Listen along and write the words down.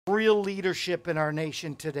real leadership in our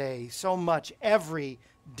nation today. So much every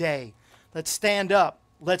day. Let's stand up.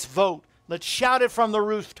 Let's vote. Let's shout it from the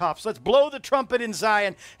rooftops. Let's blow the trumpet in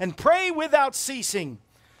Zion and pray without ceasing.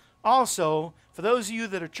 Also, for those of you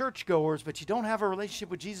that are churchgoers, but you don't have a relationship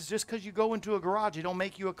with Jesus, just because you go into a garage, it don't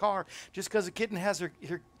make you a car. Just because a cat has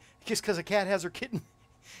her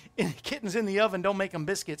kittens in the oven, don't make them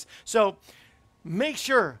biscuits. So make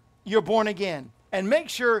sure you're born again. And make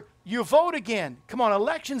sure you vote again. Come on,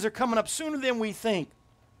 elections are coming up sooner than we think.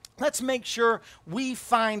 Let's make sure we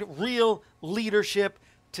find real leadership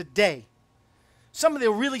today. Somebody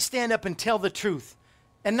will really stand up and tell the truth.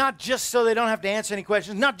 And not just so they don't have to answer any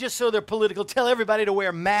questions, not just so they're political, tell everybody to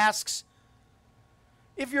wear masks.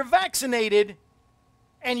 If you're vaccinated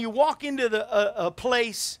and you walk into a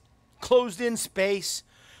place, closed-in space,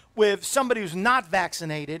 with somebody who's not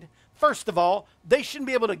vaccinated, first of all, they shouldn't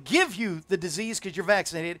be able to give you the disease because you're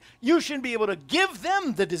vaccinated. You shouldn't be able to give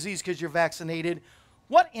them the disease because you're vaccinated.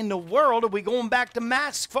 What in the world are we going back to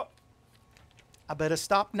masks for? I better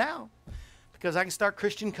stop now because I can start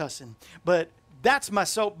Christian cussing. But that's my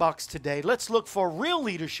soapbox today. Let's look for real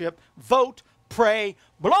leadership. Vote, pray,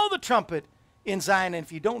 blow the trumpet in Zion. And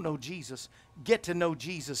if you don't know Jesus, get to know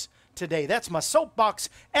Jesus today. That's my soapbox,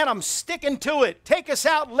 and I'm sticking to it. Take us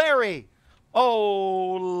out, Larry.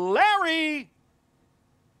 Oh, Larry.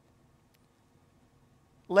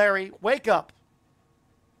 Larry, wake up.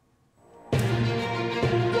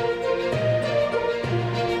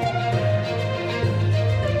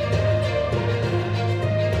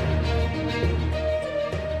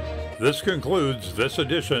 This concludes this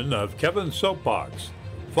edition of Kevin's Soapbox.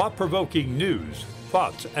 Thought-provoking news,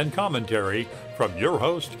 thoughts, and commentary from your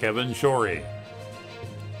host, Kevin Shorey.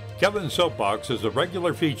 Kevin's Soapbox is a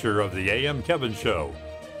regular feature of the AM Kevin Show.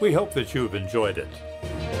 We hope that you've enjoyed it.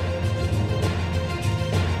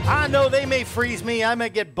 I know they may freeze me. I may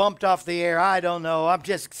get bumped off the air. I don't know.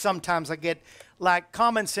 Sometimes I get, like,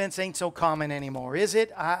 common sense ain't so common anymore. Is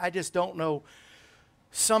it? I just don't know.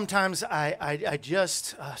 Sometimes I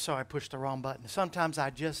just, sorry, I pushed the wrong button. Sometimes I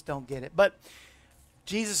just don't get it. But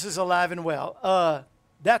Jesus is alive and well.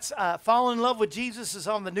 That's Fall in Love with Jesus is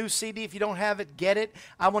on the new CD. If you don't have it, get it.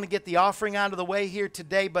 I want to get the offering out of the way here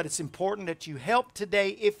today, but it's important that you help today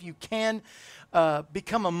if you can.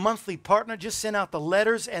 Become a monthly partner. Just send out the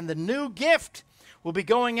letters, and the new gift will be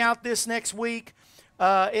going out this next week.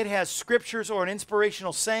 It has scriptures or an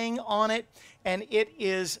inspirational saying on it, and it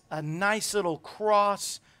is a nice little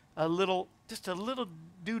cross, just a little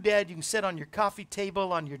doodad you can set on your coffee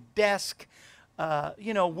table, on your desk,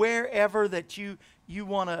 wherever that you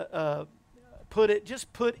want to put it.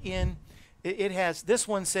 Just put in. It has, this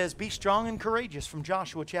one says, be strong and courageous from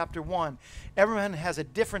Joshua chapter 1. Everyone has a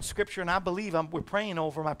different scripture, and I believe we're praying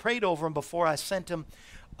over them. I prayed over them before I sent them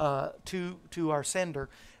to our sender.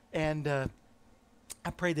 And I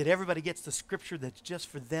pray that everybody gets the scripture that's just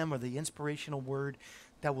for them or the inspirational word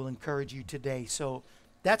that will encourage you today. So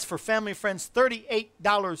that's for family and friends,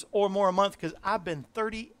 $38 or more a month, because I've been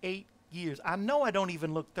 38 years. I know I don't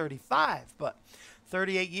even look 35, but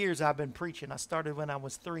 38 years I've been preaching. I started when I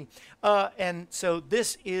was 3. And so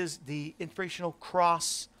this is the inspirational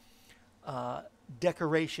cross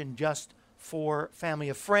decoration just for family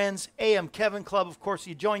of friends. AM Kevin Club, of course,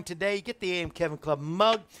 you join today. You get the AM Kevin Club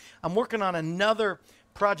mug. I'm working on another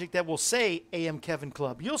project that will say AM Kevin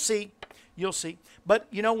Club. You'll see. You'll see. But,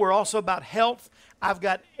 we're also about health. I've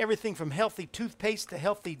got everything from healthy toothpaste to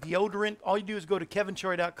healthy deodorant. All you do is go to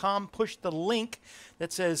kevinshorey.com, push the link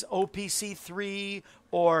that says OPC3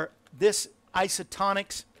 or this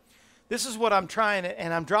isotonics. This is what I'm trying,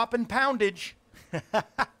 and I'm dropping poundage.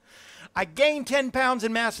 I gained 10 pounds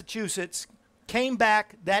in Massachusetts, came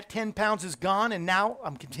back, that 10 pounds is gone, and now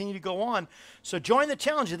I'm continuing to go on. So join the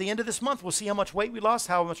challenge at the end of this month. We'll see how much weight we lost,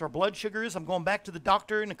 how much our blood sugar is. I'm going back to the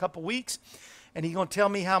doctor in a couple weeks, and he's going to tell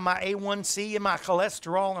me how my A1C and my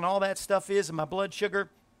cholesterol and all that stuff is and my blood sugar.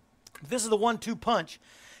 This is the 1-2 punch.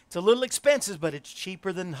 It's a little expensive, but it's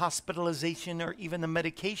cheaper than hospitalization or even the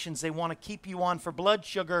medications they want to keep you on for blood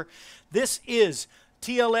sugar.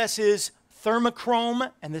 TLS is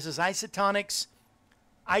thermochrome, and this is isotonics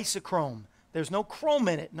isochrome. There's no chrome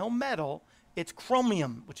in it, no metal. It's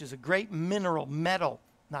chromium, which is a great mineral, mineral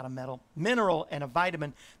and a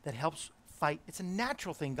vitamin that helps fight. It's a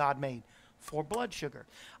natural thing God made for blood sugar.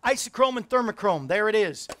 Isochrome and thermochrome, there it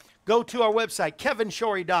is. Go to our website,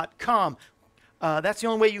 kevinshorey.com. That's the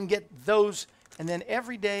only way you can get those. And then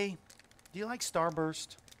every day, do you like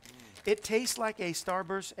Starburst? It tastes like a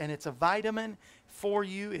Starburst, and it's a vitamin for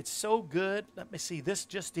you. It's so good. Let me see, this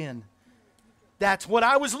just in. That's what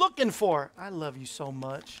I was looking for. I love you so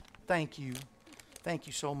much. Thank you. Thank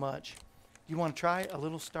you so much. You want to try a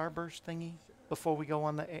little starburst thingy before we go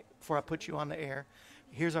on before I put you on the air?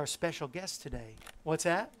 Here's our special guest today. What's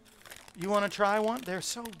that? You want to try one? They're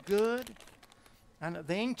so good. I know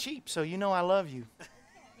they ain't cheap, so you know I love you.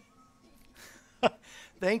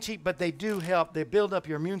 They ain't cheap, but they do help. They build up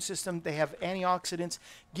your immune system. They have antioxidants,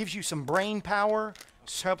 gives you some brain power,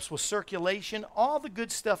 helps with circulation, all the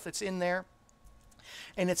good stuff that's in there.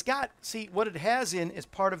 And it's got, see, what it has in is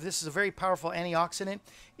part of this is a very powerful antioxidant,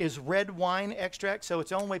 is red wine extract. So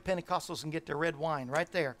it's the only way Pentecostals can get their red wine right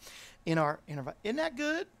there in our isn't that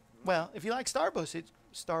good? Well, if you like Starburst,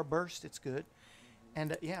 it's good.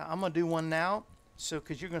 And yeah, I'm going to do one now. So,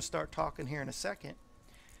 because you're going to start talking here in a second.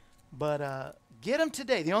 But get them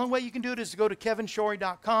today. The only way you can do it is to go to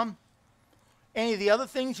kevinshorey.com. Any of the other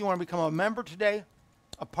things, you want to become a member today,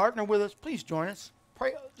 a partner with us, please join us.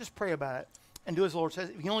 Just pray about it. And do as the Lord says.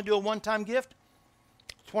 If you can only do a one-time gift,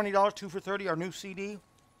 $20, 2 for $30, our new CD.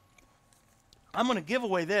 I'm going to give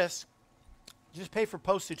away this. Just pay for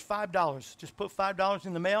postage, $5. Just put $5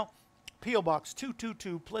 in the mail. P.O. Box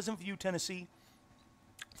 222, Pleasant View, Tennessee,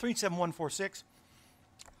 37146.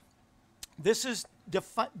 This is the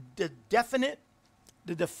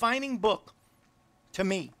defining book to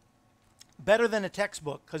me. Better than a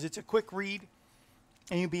textbook because it's a quick read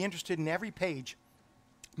and you'll be interested in every page.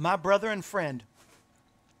 My brother and friend,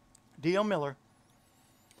 D.L. Miller,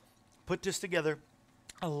 put this together,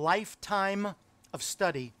 a lifetime of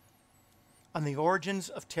study on the origins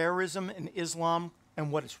of terrorism and Islam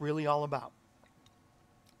and what it's really all about.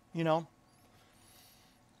 You know?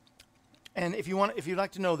 And if you'd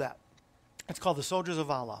like to know that, it's called The Soldiers of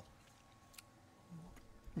Allah.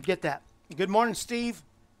 Get that. Good morning, Steve.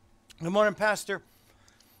 Good morning, Pastor.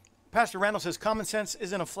 Pastor Randall says, common sense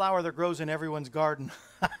isn't a flower that grows in everyone's garden.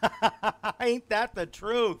 Ain't that the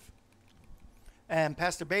truth? And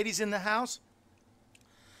Pastor Beatty's in the house.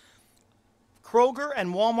 Kroger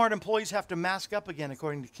and Walmart employees have to mask up again,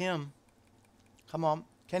 according to Kim. Come on.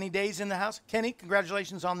 Kenny Day's in the house. Kenny,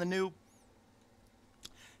 congratulations on the new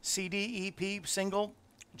CD, EP, single.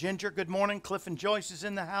 Ginger, good morning. Cliff and Joyce is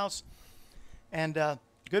in the house. And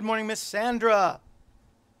good morning, Miss Sandra.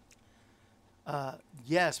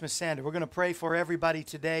 Yes, Miss Sandra, we're going to pray for everybody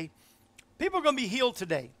today. People are going to be healed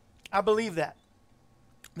today. I believe that.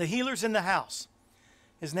 The healer's in the house.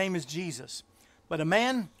 His name is Jesus. But a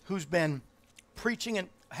man who's been preaching, and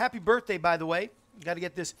happy birthday, by the way. You got to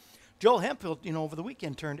get this. Joel Hemphill, over the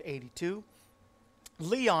weekend turned 82.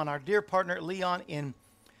 Leon, our dear partner Leon in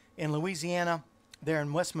Louisiana, there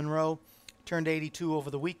in West Monroe, turned 82 over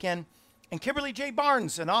the weekend. And Kimberly J.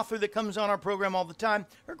 Barnes, an author that comes on our program all the time,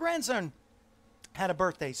 her grandson had a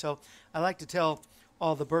birthday. So I like to tell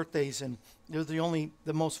all the birthdays, and they're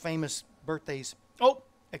the most famous birthdays. Oh,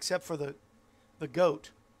 except for the GOAT.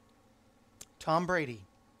 Tom Brady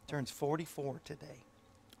turns 44 today.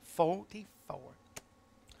 44.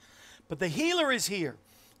 But the healer is here.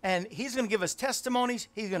 And he's going to give us testimonies.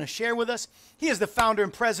 He's going to share with us. He is the founder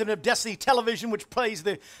and president of Destiny Television, which plays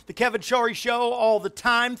the Kevin Shorey Show all the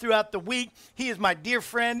time throughout the week. He is my dear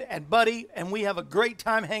friend and buddy, and we have a great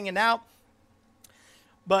time hanging out.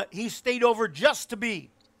 But he stayed over just to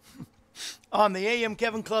be on the AM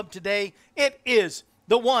Kevin Club today. It is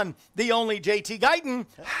the one, the only JT Guyton.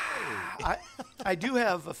 Hey. I do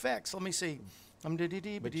have effects. Let me see.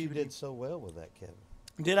 But you did so well with that, Kevin.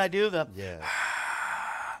 Did I do the? Yeah.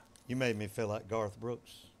 You made me feel like Garth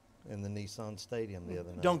Brooks in the Nissan Stadium the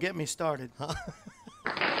other night. Don't get me started. Huh?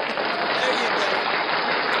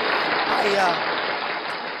 There you go.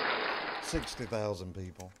 60,000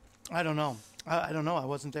 people. I don't know. I don't know. I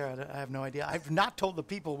wasn't there. I have no idea. I've not told the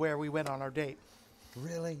people where we went on our date.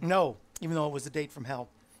 Really? No, even though it was a date from hell.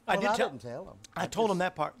 Well, I didn't tell them. I told them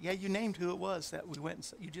that part. Yeah, you named who it was that we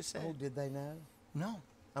went and you just said. Oh, did they know? No.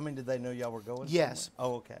 I mean, did they know y'all were going Yes.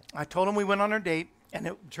 somewhere? Oh, okay. I told them we went on our date, and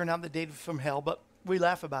it turned out the date was from hell, but we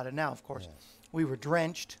laugh about it now, of course. Yes. We were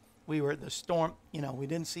drenched. We were at the storm. We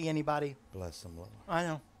didn't see anybody. Bless them, Lord. I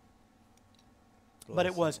know. Bless But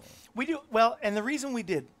it was. them, We do. Well, and the reason we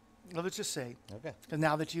did, let's just say, okay. because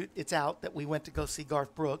now that it's out that we went to go see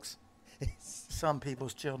Garth Brooks, some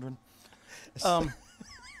people's children. It's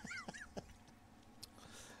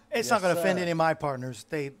not going to offend any of my partners.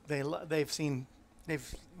 They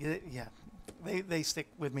stick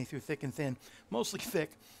with me through thick and thin, mostly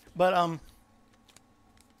thick. But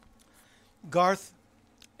Garth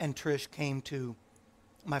and Trish came to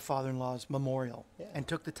my father-in-law's memorial and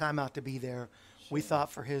took the time out to be there. Sure. We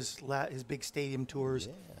thought for his big stadium tours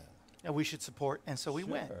that we should support, and so we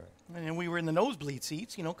went. And we were in the nosebleed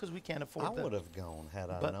seats, because we can't afford. I would have gone had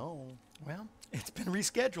I known. Well, it's been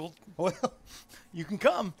rescheduled. Well, you can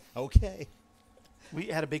come. Okay. We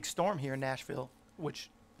had a big storm here in Nashville, which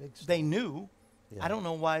Big storm. they knew. Yeah. I don't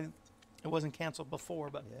know why it wasn't canceled before,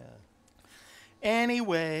 but Yeah.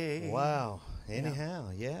 anyway. Wow.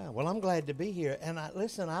 Anyhow, yeah. Well, I'm glad to be here. And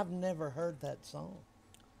listen, I've never heard that song.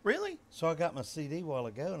 Really? So I got my CD a while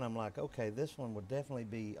ago, and I'm like, okay, this one would definitely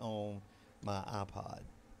be on my iPod.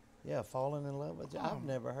 Yeah, Falling in Love with You. I've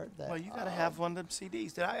never heard that. Well, you got to have one of them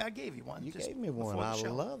CDs. I gave you one. You just gave me one. before the I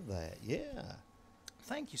show. love that. Yeah.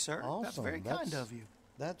 Thank you, sir. Awesome. That's very kind of you.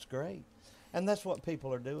 That's great. And that's what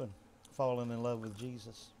people are doing, falling in love with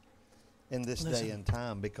Jesus in this Listen. day and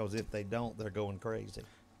time, because if they don't, they're going crazy.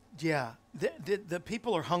 Yeah. The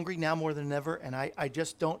people are hungry now more than ever, and I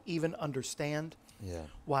just don't even understand Yeah.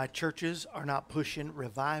 why churches are not pushing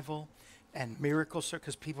revival and miracles,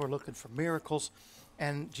 because people are looking for miracles.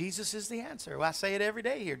 And Jesus is the answer. Well, I say it every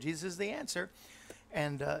day here. Jesus is the answer.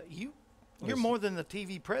 And you're Listen. more than the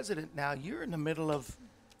TV president now. You're in the middle of...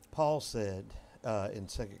 Paul said in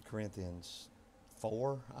 2 Corinthians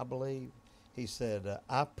 4, I believe, he said,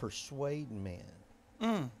 I persuade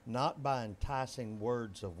men, not by enticing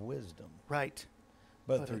words of wisdom, Right.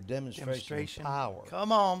 but through demonstration and power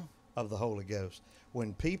Come on. of the Holy Ghost.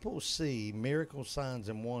 When people see miracles, signs,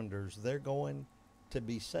 and wonders, they're going to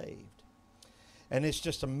be saved. And it's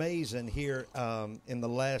just amazing here in the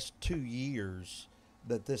last 2 years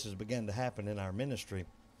that this has begun to happen in our ministry.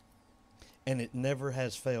 And it never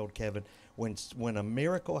has failed, Kevin. When a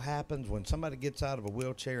miracle happens, when somebody gets out of a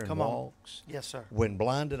wheelchair and walks, Yes, sir. when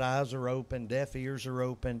blinded eyes are open, deaf ears are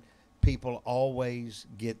open, people always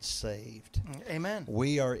get saved. Amen.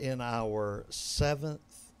 We are in our 7th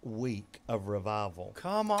week of revival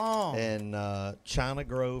Come on. in China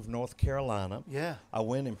Grove, North Carolina. Yeah. I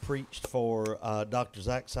went and preached for Dr.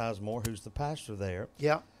 Zach Sizemore, who's the pastor there,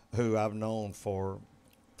 Yeah. who I've known for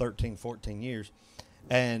 13, 14 years.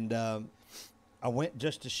 And I went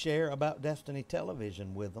just to share about Destiny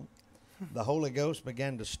Television with them. The Holy Ghost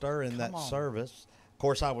began to stir in that on. service. Of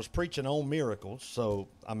course, I was preaching on miracles, so,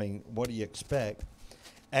 I mean, what do you expect?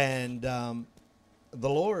 And the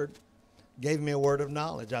Lord gave me a word of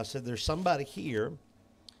knowledge. I said, there's somebody here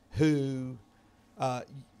who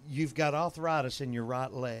you've got arthritis in your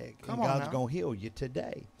right leg, Come and on God's now. going to heal you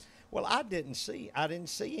today. Well, I didn't see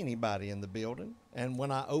anybody in the building. And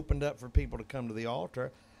when I opened up for people to come to the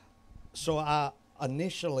altar, so I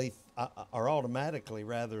initially, or automatically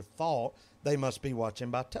rather, thought they must be watching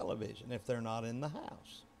by television if they're not in the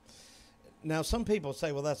house. Now, some people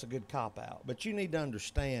say, well, that's a good cop-out. But you need to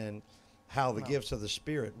understand how the gifts of the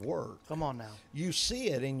Spirit work. Come on now. You see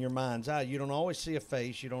it in your mind's eye. You don't always see a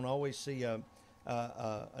face. You don't always see a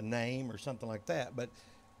name or something like that. But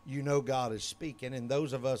you know God is speaking. And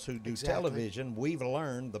those of us who do television, we've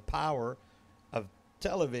learned the power of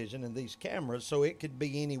television and these cameras, so it could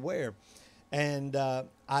be anywhere. And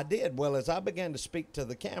I did. Well, as I began to speak to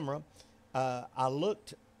the camera, I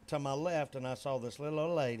looked to my left, and I saw this little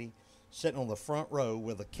old lady sitting on the front row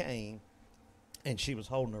with a cane, and she was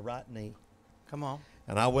holding her right knee. Come on.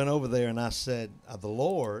 And I went over there and I said, the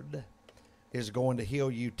Lord is going to heal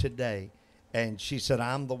you today. And she said,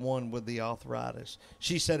 I'm the one with the arthritis.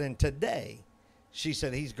 She said, and today, she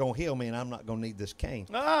said, he's going to heal me and I'm not going to need this cane.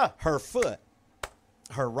 Her foot,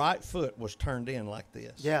 her right foot was turned in like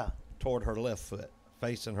this. Yeah. Toward her left foot,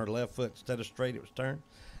 facing her left foot. Instead of straight, it was turned.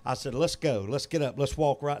 I said, let's go. Let's get up. Let's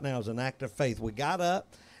walk right now as an act of faith. We got up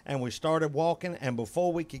and we started walking. And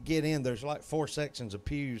before we could get in, there's like 4 sections of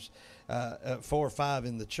pews, 4 or 5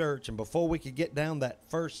 in the church. And before we could get down that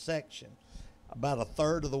first section, about a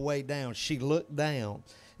third of the way down, she looked down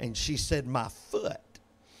and she said, my foot.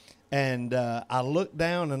 And I looked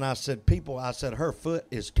down and I said, her foot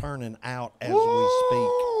is turning out as we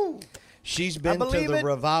speak. She's been to the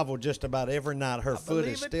revival just about every night. Her foot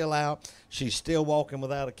is still out. She's still walking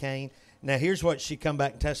without a cane. Now, here's what she come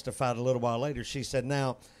back and testified a little while later. She said,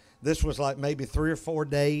 now, this was like maybe 3 or 4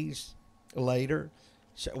 days later.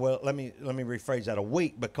 Well, let me rephrase that, a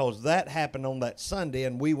week, because that happened on that Sunday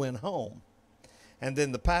and we went home. And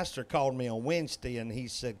then the pastor called me on Wednesday and he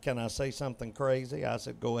said, can I say something crazy? I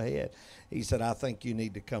said, go ahead. He said, I think you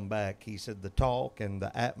need to come back. He said, the talk and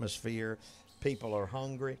the atmosphere, people are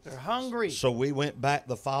hungry. They're hungry. So we went back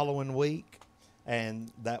the following week,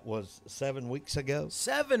 and that was 7 weeks ago.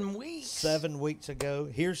 7 weeks. 7 weeks ago.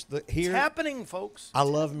 It's happening, folks. I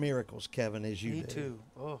love miracles, Kevin, as you do. Me too.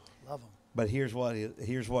 Oh, love them. But here's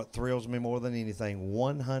what thrills me more than anything.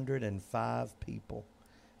 105 people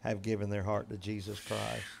have given their heart to Jesus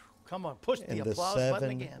Christ. Come on, push the in applause the button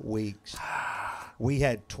 7 again. weeks. We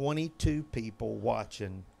had 22 people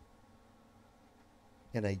watching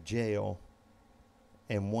in a jail,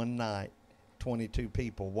 and one night, 22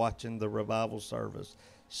 people watching the revival service,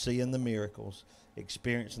 seeing the miracles.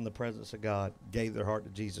 experiencing the presence of God, gave their heart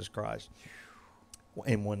to Jesus Christ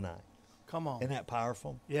in one night. Come on. Isn't that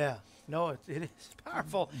powerful? Yeah. No, it is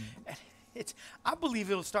powerful. And I believe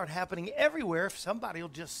it'll start happening everywhere if somebody will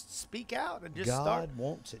just speak out and just God start.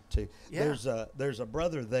 wants it to. Yeah. There's a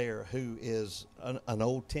brother there who is an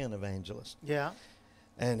old tent evangelist. Yeah.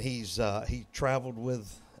 And he traveled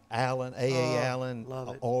with Allen, A.A. Allen,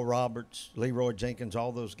 love it. Oral Roberts, Leroy Jenkins,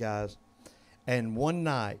 all those guys. And one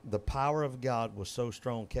night, the power of God was so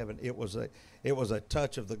strong, Kevin. It was a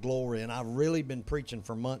touch of the glory. And I've really been preaching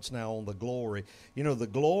for months now on the glory. You know, the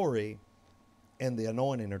glory and the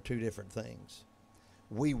anointing are two different things.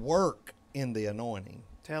 We work in the anointing.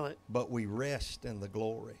 Tell it. But we rest in the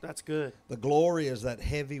glory. That's good. The glory is that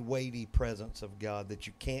heavy, weighty presence of God that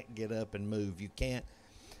you can't get up and move. You can't.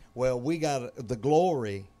 Well, the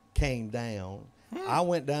glory came down. I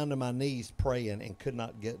went down to my knees praying and could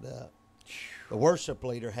not get up. The worship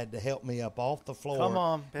leader had to help me up off the floor. Come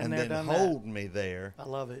on, and then hold me there. I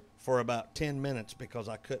love it. For about 10 minutes because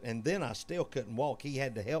I couldn't. And then I still couldn't walk. He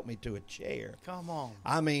had to help me to a chair. Come on.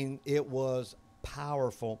 I mean, it was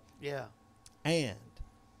powerful. Yeah. And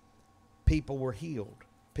people were healed.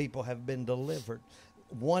 People have been delivered.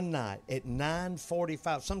 One night at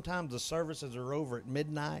 9:45. Sometimes the services are over at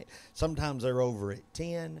midnight. Sometimes they're over at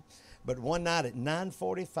 10. But one night at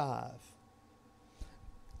 9:45,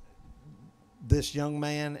 this young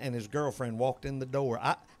man and his girlfriend walked in the door.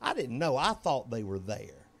 I didn't know. I thought they were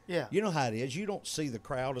there. Yeah. You know how it is. You don't see the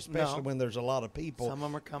crowd, especially when there's a lot of people. Some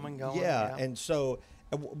of them are coming, going. Yeah. And so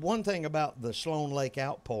one thing about the Sloan Lake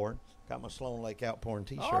Outpouring, got my Sloan Lake Outpouring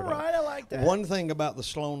T-shirt All right, I like that. One thing about the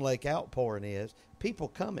Sloan Lake Outpouring is people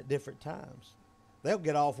come at different times. They'll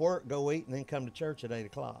get off work, go eat, and then come to church at 8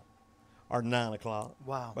 o'clock or 9 o'clock.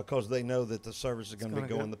 Wow. Because they know that the service is going to be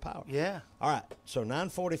going the power. Yeah. All right. So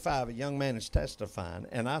 9:45, a young man is testifying,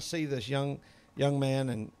 and I see this young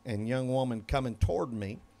man and young woman coming toward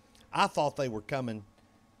me. I thought they were coming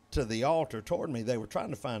to the altar toward me. They were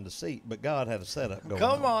trying to find a seat, but God had a setup going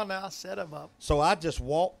on. Come on now, set them up. So I just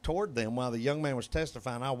walked toward them while the young man was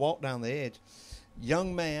testifying. I walked down the edge.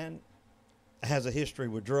 Young man has a history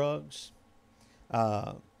with drugs,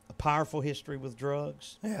 a powerful history with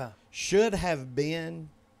drugs. Yeah. Should have been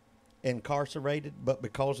incarcerated, but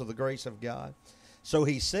because of the grace of God. So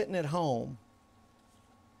he's sitting at home,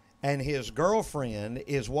 and his girlfriend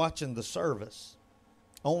is watching the service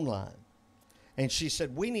online. And she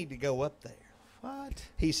said, we need to go up there. What?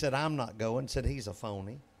 He said, I'm not going. Said, he's a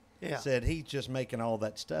phony. Yeah. Said, he's just making all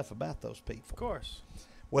that stuff about those people. Of course.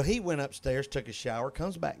 Well, he went upstairs, took a shower,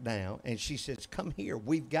 comes back down, and she says, come here.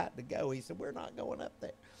 We've got to go. He said, we're not going up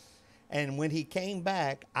there. And when he came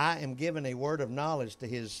back, I am giving a word of knowledge to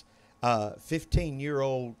his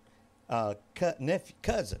 15-year-old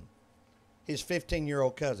cousin, his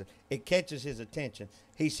 15-year-old cousin. It catches his attention.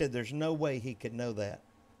 He said, there's no way he could know that.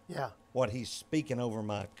 Yeah. What he's speaking over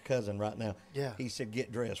my cousin right now. Yeah. He said,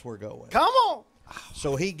 get dressed, we're going. Come on.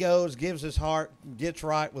 So he goes, gives his heart, gets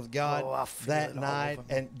right with God that night.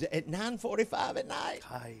 And at 9:45 at night,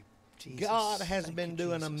 Jesus, God has been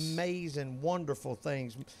doing amazing, wonderful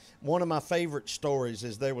things. One of my favorite stories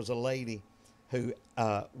is there was a lady who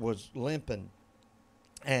was limping,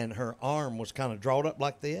 and her arm was kind of drawn up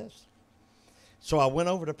like this. So I went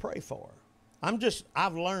over to pray for her.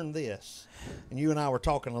 I've learned this, and you and I were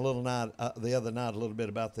talking the other night a little bit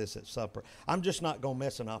about this at supper. I'm just not going to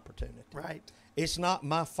miss an opportunity. Right. It's not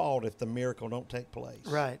my fault if the miracle don't take place.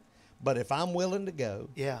 Right. But if I'm willing to go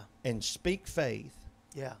and speak faith,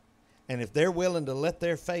 and if they're willing to let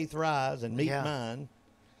their faith rise and meet mine,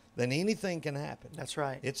 then anything can happen. That's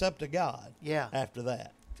right. It's up to God after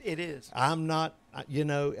that. It is. I'm not,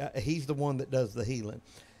 he's the one that does the healing.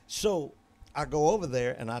 So I go over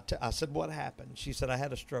there, and I said, what happened? She said, I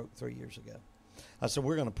had a stroke 3 years ago. I said,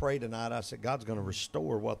 we're going to pray tonight. I said, God's going to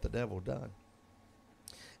restore what the devil done.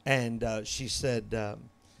 And she said,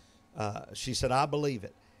 I believe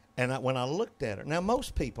it. And when I looked at her, now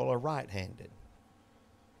most people are right-handed.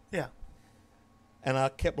 Yeah. And I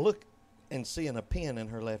kept looking and seeing a pen in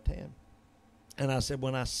her left hand. And I said,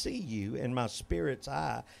 when I see you in my spirit's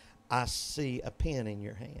eye, I see a pen in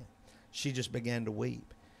your hand. She just began to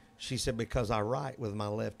weep. She said, because I write with my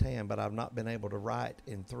left hand, but I've not been able to write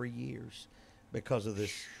in 3 years because of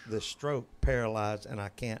this stroke, paralyzed, and I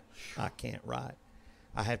can't write.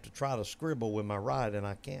 I have to try to scribble with my right, and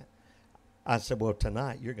I can't. I said, well,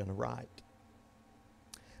 tonight you're going to write.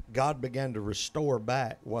 God began to restore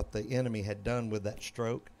back what the enemy had done with that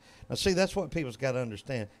stroke. Now, see, that's what people's got to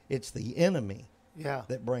understand. It's the enemy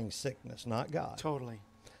that brings sickness, not God. Totally.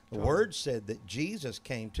 The Word said that Jesus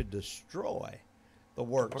came to destroy the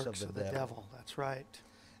works of the devil. That's right.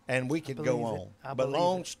 And we could go believe it. on. I But believe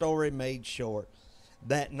long it. story made short,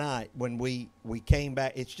 that night when we came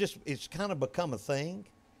back, it's kind of become a thing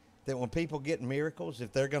that when people get miracles,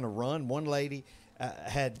 if they're going to run, one lady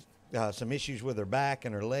had some issues with her back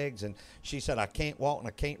and her legs, and she said, I can't walk and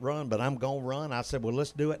I can't run, but I'm going to run. I said, well,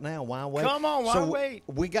 let's do it now. Why wait? Come on, why wait?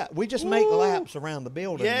 We just make laps around the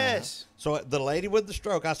building now. Yes. So the lady with the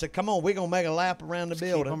stroke, I said, come on, we're going to make a lap around the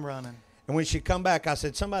building. Keep them running. And when she come back, I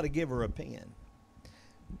said, somebody give her a pen.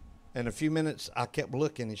 And a few minutes, I kept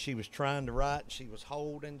looking, and she was trying to write. She was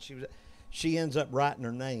holding. She ends up writing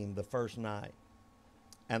her name the first night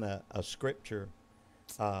and a scripture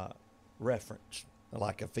reference,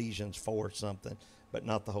 like Ephesians 4 or something, but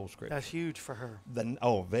not the whole scripture. That's huge for her.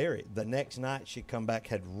 Very. The next night, she come back,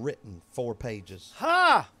 had written 4 pages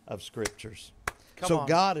of scriptures. Come on.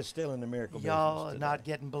 God is still in the miracle Y'all business are today. not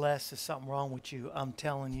getting blessed. There's something wrong with you. I'm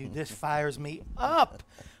telling you, this fires me up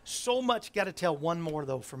so much. Got to tell one more,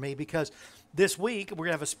 though, for me, because this week we're going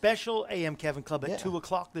to have a special AM Kevin Club at 2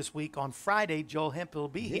 o'clock this week. On Friday, Joel Hempel will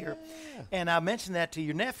be here. And I mentioned that to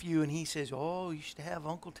your nephew, and he says, oh, you should have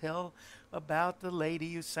Uncle tell about the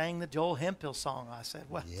lady who sang the Joel Hempel song. I said,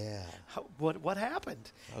 well, what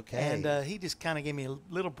happened? Okay. And he just kind of gave me a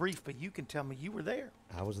little brief, but you can tell me you were there.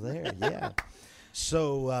 I was there, yeah.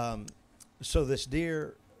 So this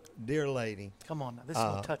dear lady. Come on now, this is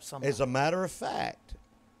going to touch somebody. As a matter of fact,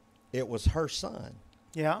 it was her son.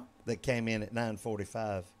 Yeah. That came in at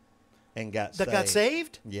 9:45 and got saved. That got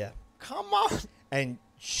saved? Yeah. Come on. And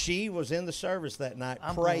she was in the service that night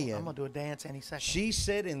I'm praying. I'm going to do a dance any second. She's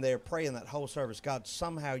sitting there praying that whole service. God,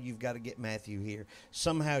 somehow you've got to get Matthew here.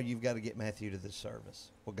 Somehow you've got to get Matthew to this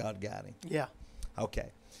service. Well, God got him. Yeah.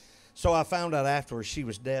 Okay. So I found out afterwards she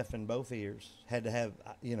was deaf in both ears. Had to have,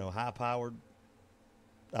 high-powered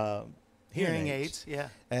Hearing aids, yeah.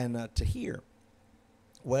 And to hear.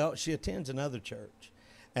 Well, she attends another church,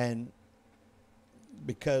 and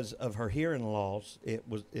because of her hearing loss,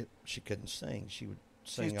 she couldn't sing. She would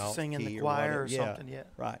sing She used to off sing in key the or choir whatever. or something, yeah.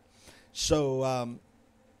 Right. So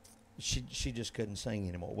she just couldn't sing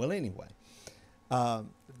anymore. Well, anyway. The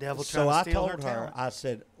devil So trying I to steal her told her, talent. I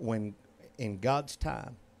said, when in God's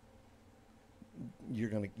time, you're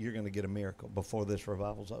gonna get a miracle before this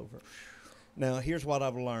revival's over. Now, here's what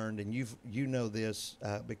I've learned, and you know this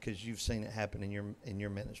because you've seen it happen in your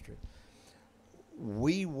ministry.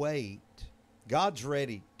 We wait. God's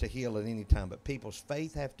ready to heal at any time, but people's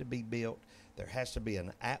faith have to be built. There has to be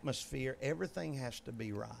an atmosphere. Everything has to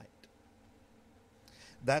be right.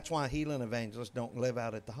 That's why healing evangelists don't live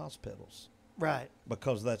out at the hospitals. Right.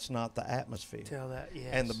 Because that's not the atmosphere. Tell that, yes.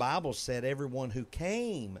 And the Bible said everyone who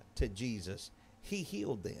came to Jesus, he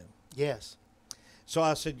healed them. Yes. So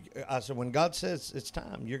I said, when God says it's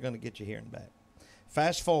time, you're going to get your hearing back.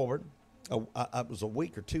 Fast forward, it was a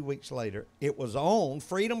week or 2 weeks later. It was on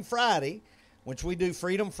Freedom Friday, which we do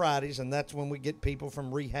Freedom Fridays, and that's when we get people from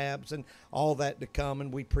rehabs and all that to come,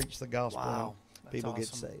 and we preach the gospel. Wow. And people get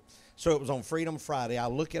awesome. saved. So it was on Freedom Friday. I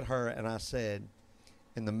look at her, and I said,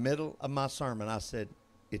 in the middle of my sermon, I said,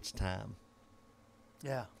 it's time.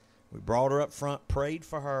 Yeah. We brought her up front, prayed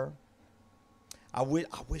for her. I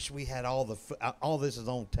wish we had all this is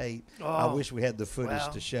on tape. Oh, I wish we had the footage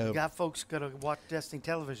to show. You got folks going to watch Destiny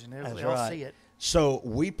Television. They'll That's right. see it. So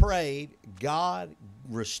we prayed. God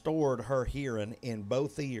restored her hearing in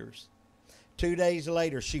both ears. 2 days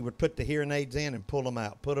later, she would put the hearing aids in and pull them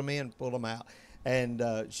out. Put them in, pull them out. And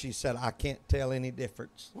she said, I can't tell any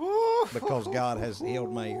difference because God has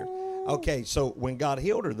healed my ear. Okay, so when God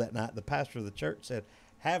healed her that night, the pastor of the church said,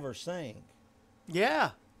 have her sing. Yeah.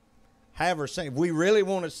 Have her sing. We really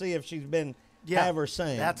want to see if she's been, have her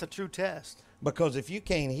sing. That's a true test. Because if you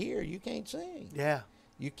can't hear, you can't sing. Yeah.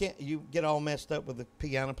 You get all messed up with the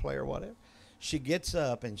piano player or whatever. She gets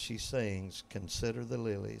up and she sings, Consider the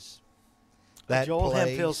Lilies. That Joel place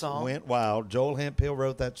Hemphill song. went wild. Joel Hemphill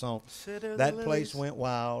wrote that song. Consider That the place lilies. went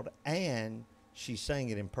wild, and she sang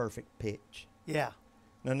it in perfect pitch. Yeah.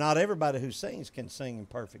 Now, not everybody who sings can sing in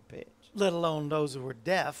perfect pitch. Let alone those who are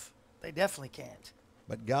deaf. They definitely can't.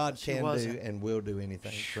 But God She can wasn't. do and will do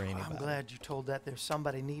anything for anybody. I'm glad you told that. There's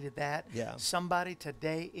somebody needed that. Yeah. Somebody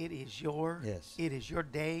today, it is your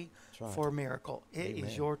day right. for a miracle. It Amen.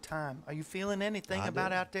 is your time. Are you feeling anything I about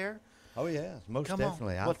do. out there? Oh, yeah, most Come on.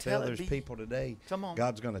 definitely. Well, I tell feel it, there's be- people today. Come on.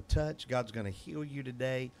 God's going to touch. God's going to heal you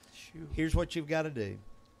today. Shoot. Here's what you've got to do.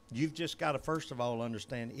 You've just got to, first of all,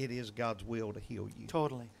 understand it is God's will to heal you.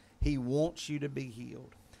 Totally. He wants you to be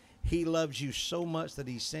healed. He loves you so much that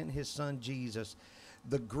he sent his son Jesus.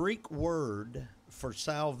 The Greek word for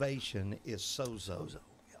salvation is sozo.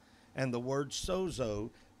 Yeah. And the word sozo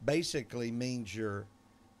basically means your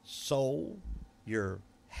soul, your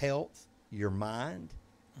health, your mind,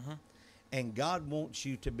 And God wants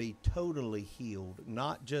you to be totally healed,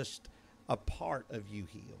 not just a part of you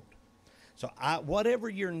healed. So whatever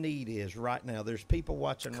your need is right now, there's people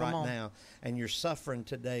watching now, and you're suffering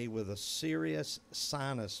today with a serious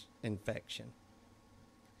sinus infection.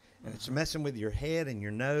 And it's messing with your head and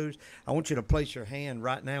your nose. I want you to place your hand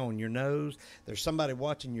right now on your nose. There's somebody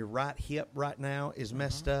watching your right hip right now is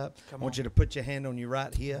messed up. I want you to put your hand on your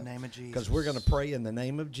right hip. In the name of Jesus. Because we're going to pray in the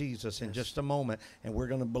name of Jesus in just a moment. And we're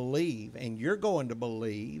going to believe, and you're going to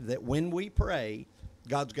believe that when we pray,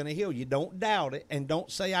 God's going to heal you. Don't doubt it, and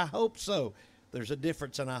don't say, I hope so. There's a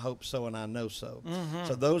difference in I hope so and I know so.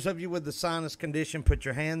 So those of you with the sinus condition, put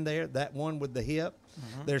your hand there. That one with the hip.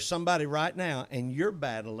 There's somebody right now, and you're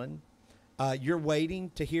battling. You're waiting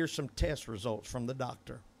to hear some test results from the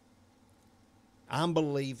doctor. I'm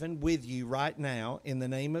believing with you right now in the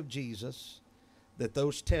name of Jesus that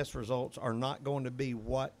those test results are not going to be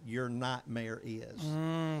what your nightmare is.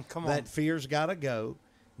 Come on. That fear's got to go.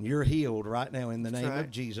 You're healed right now in the name of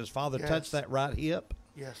Jesus. Father, touch that right hip.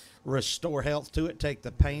 Yes. Restore health to it. Take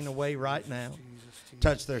the pain away right now. Jesus.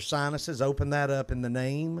 Touch their sinuses. Open that up in the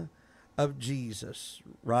name of Jesus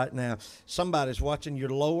right now. Somebody's watching your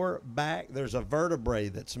lower back. There's a vertebrae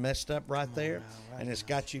that's messed up right there, and it's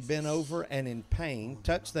got you bent over and in pain.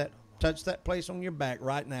 Touch that place on your back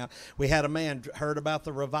right now. We had a man heard about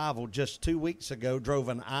the revival just 2 weeks ago, drove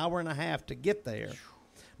an hour and a half to get there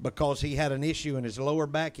because he had an issue in his lower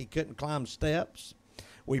back. He couldn't climb steps.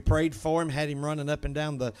 We prayed for him, had him running up and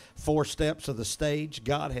down the 4 steps of the stage.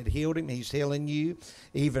 God had healed him. He's healing you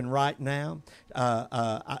even right now.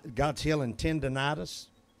 God's healing tendinitis.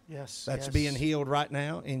 Yes. That's being healed right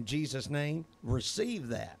now in Jesus' name. Receive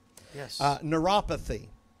that. Yes. Neuropathy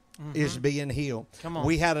is being healed. Come on.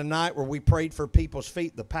 We had a night where we prayed for people's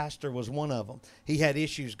feet. The pastor was one of them. He had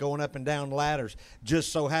issues going up and down ladders.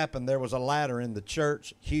 Just so happened there was a ladder in the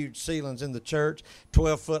church, huge ceilings in the church,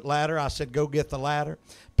 12-foot ladder. I said, go get the ladder.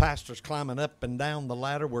 Pastor's climbing up and down the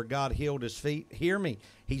ladder where God healed his feet. Hear me.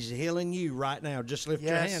 He's healing you right now. Just lift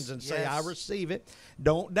your hands and say, I receive it.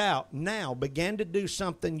 Don't doubt. Now begin to do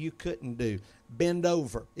something you couldn't do. Bend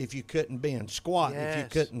over if you couldn't bend. Squat if you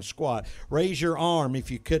couldn't squat. Raise your arm if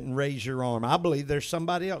you couldn't raise your arm. I believe there's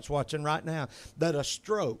somebody else watching right now that a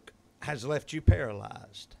stroke has left you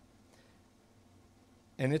paralyzed.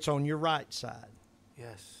 And it's on your right side.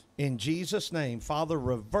 Yes. In Jesus' name, Father,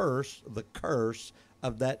 reverse the curse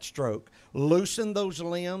of that stroke. Loosen those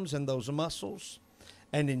limbs and those muscles.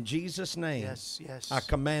 And in Jesus' name, I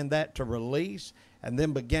command that to release and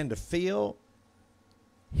then begin to feel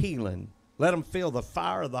healing. Let them feel the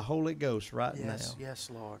fire of the Holy Ghost right now. Yes,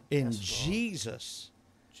 Lord. In Jesus'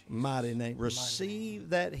 mighty name. Receive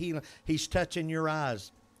that healing. He's touching your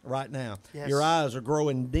eyes right now. Yes. Your eyes are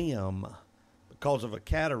growing dim because of a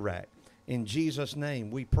cataract. In Jesus'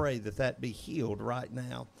 name, we pray that be healed right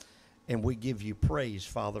now. And we give you praise,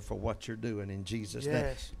 Father, for what you're doing in Jesus'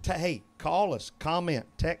 name. Hey, call us, comment,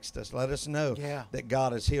 text us. Let us know that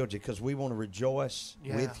God has healed you because we want to rejoice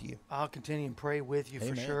with you. I'll continue and pray with you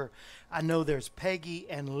for sure. I know there's Peggy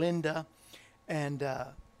and Linda and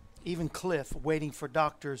even Cliff waiting for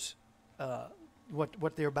doctors,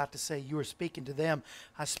 what they're about to say. You were speaking to them.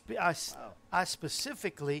 I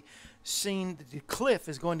specifically seen that Cliff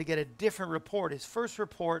is going to get a different report. His first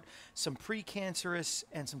report, some precancerous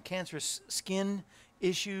and some cancerous skin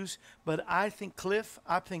issues. But I think, Cliff,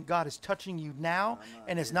 God is touching you now,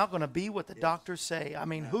 and it's not going to be what the doctors say. I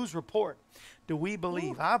mean, whose report do we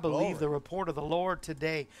believe? I believe the report of the Lord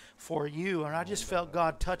today for you. And I just felt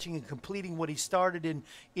God touching and completing what he started in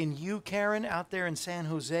you, Karen, out there in San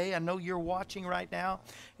Jose. I know you're watching right now,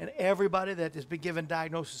 and everybody that has been given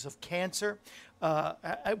diagnosis of cancer,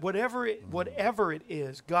 whatever it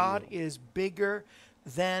is, God is bigger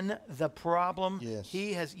than the problem.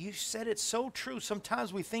 You said it so true.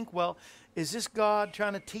 Sometimes we think, well, is this God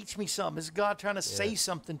trying to teach me something? Is God trying to say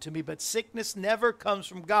something to me? But sickness never comes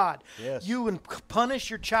from God. You can punish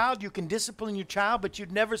your child, you can discipline your child, but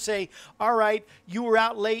you'd never say, all right, you were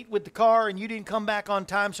out late with the car and you didn't come back on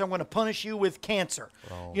time, so I'm going to punish you with cancer.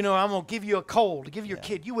 You know, I'm going to give you a cold, give your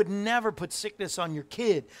kid. You would never put sickness on your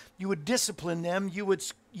kid. You would discipline them. You would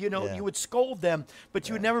you would scold them, but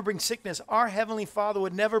you would never bring sickness. Our Heavenly Father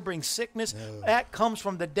would never bring sickness. That comes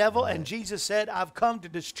from the devil, and Jesus said, I've come to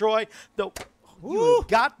destroy the... You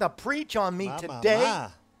got the preach on me today.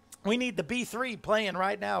 We need the B3 playing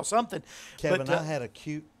right now, something. Kevin, I had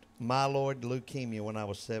acute myeloid leukemia when I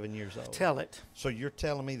was 7 years old. Tell it. So you're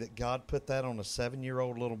telling me that God put that on a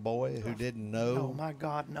 7-year-old little boy who didn't know? Oh, my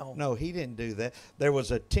God, no. No, he didn't do that. There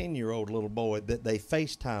was a 10-year-old little boy that they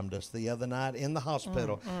FaceTimed us the other night in the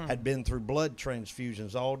hospital, had been through blood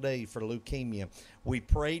transfusions all day for leukemia. We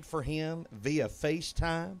prayed for him via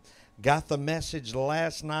FaceTime. Got the message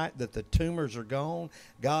last night that the tumors are gone.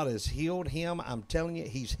 God has healed him. I'm telling you,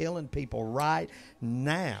 he's healing people right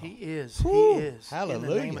now. He is. Whew. He is. Hallelujah. In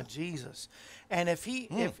the name of Jesus. And if he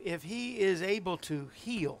if he is able to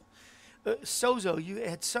heal, sozo, you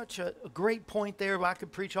had such a great point there. I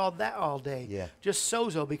could preach all that all day. Yeah. Just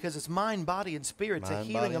sozo, because it's mind, body, and spirit. It's a Mind,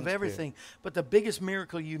 healing body, of and everything. But the biggest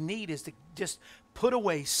miracle you need is to just put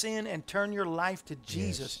away sin and turn your life to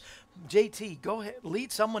Jesus. JT, go ahead,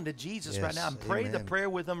 lead someone to Jesus right now and pray the prayer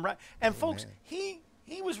with them. Right, and folks, he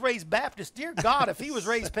was raised Baptist. Dear God, if he was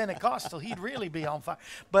raised Pentecostal, he'd really be on fire.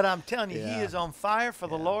 But I'm telling you, he is on fire for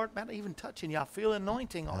the Lord. Man, even touching you, I feel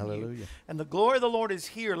anointing on you. And the glory of the Lord is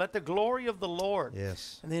here. Let the glory of the Lord and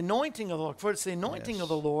the anointing of the Lord, for it's the anointing of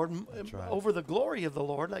the Lord over the glory of the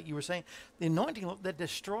Lord, like you were saying, the anointing that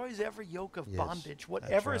destroys every yoke of bondage.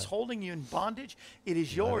 Whatever is holding you in bondage, it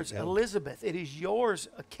is yours. Elizabeth, it is yours.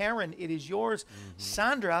 Karen, it is yours.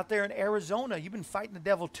 Sandra out there in Arizona, you've been fighting the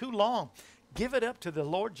devil too long. Give it up to the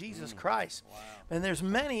Lord Jesus Christ. Wow. And there's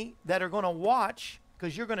many that are going to watch,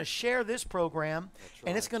 because you're going to share this program,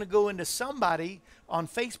 and it's going to go into somebody on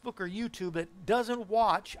Facebook or YouTube that doesn't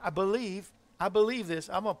watch. I believe this.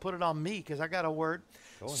 I'm going to put it on me because I got a word.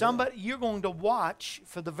 Somebody you're going to watch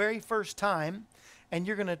for the very first time, and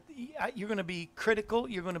you're going to be critical.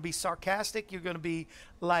 You're going to be sarcastic. You're going to be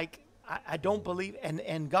like, I don't believe,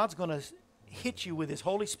 and God's going to hit you with his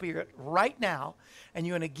Holy Spirit right now, and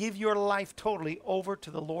you're going to give your life totally over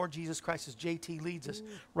to the Lord Jesus Christ as JT leads us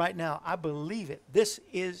right now. I believe it. This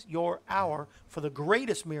is your hour for the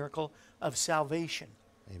greatest miracle of salvation.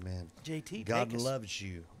 Amen. JT, God loves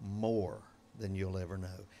you more than you'll ever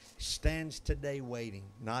know. Stands today waiting,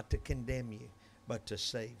 not to condemn you, but to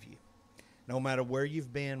save you. No matter where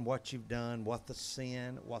you've been, what you've done, what the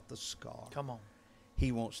sin, what the scar. Come on.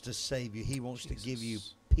 He wants to save you. He wants to give you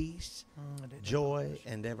peace, joy,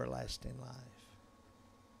 and everlasting life.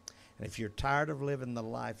 And if you're tired of living the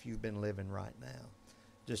life you've been living right now,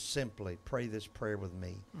 just simply pray this prayer with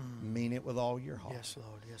me. Mean it with all your heart. Yes,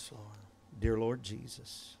 Lord. Yes, Lord. Dear Lord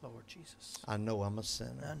Jesus. Lord Jesus. I know I'm a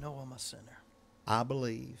sinner. I know I'm a sinner. I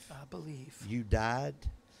believe. You died.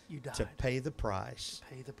 To pay the price.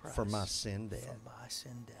 For my sin death.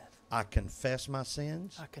 I confess my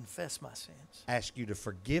sins. Ask you to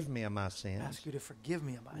forgive me of my sins.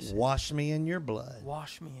 Wash me in your blood.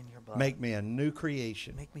 Make me a new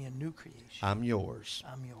creation. I'm yours.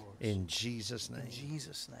 In Jesus' name.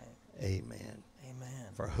 Amen.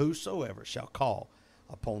 For whosoever shall call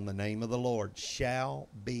upon the name of the Lord shall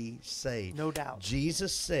be saved. No doubt.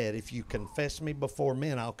 Jesus said, if you confess me before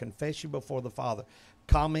men, I'll confess you before the Father.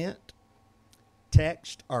 Comment,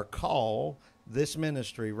 text, or call this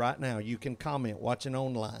ministry right now. You can comment watching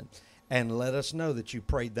online and let us know that you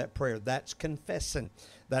prayed that prayer. That's confessing.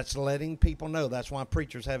 That's letting people know. That's why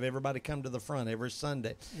preachers have everybody come to the front every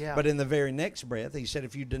Sunday. Yeah. But in the very next breath, he said,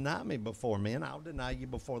 if you deny me before men, I'll deny you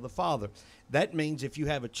before the Father. That means if you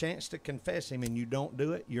have a chance to confess him and you don't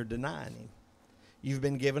do it, you're denying him. You've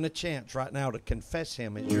been given a chance right now to confess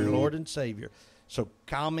him as your Lord and Savior. So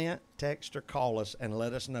comment, text, or call us and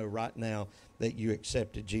let us know right now that you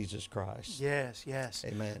accepted Jesus Christ. Yes, yes.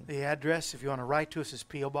 Amen. The address, if you want to write to us, is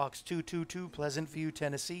P.O. Box 222, Pleasant View,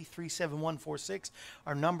 Tennessee, 37146.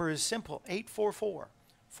 Our number is simple,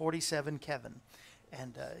 844-47-KEVIN.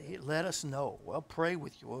 And let us know. We'll pray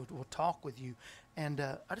with you. We'll talk with you. And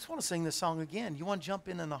I just want to sing this song again. You want to jump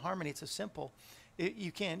in the harmony. It's a simple.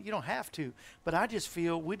 You can. You don't have to. But I just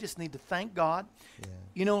feel we just need to thank God. Yeah.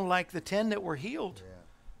 You know, like the 10 that were healed. Yeah.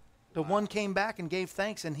 The one came back and gave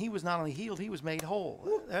thanks, and he was not only healed, he was made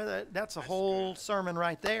whole. That's a whole sermon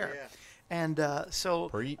right there. Yeah. And so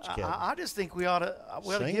preach, I just think we ought to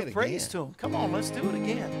give praise to him. Come on, let's do it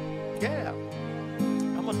again. Yeah.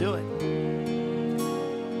 I'm going to do it.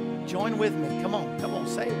 Join with me. Come on,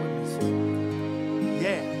 say it with me.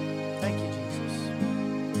 Yeah. Thank you, Jesus.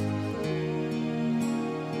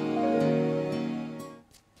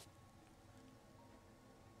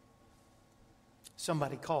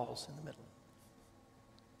 Somebody calls in the middle.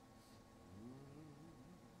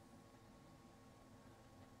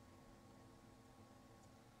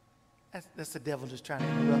 That's the devil just trying to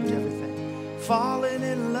interrupt everything. Falling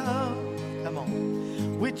in love, come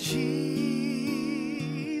on, with Jesus.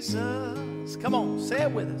 Come on, say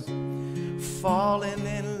it with us. Falling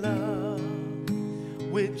in love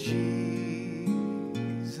with Jesus.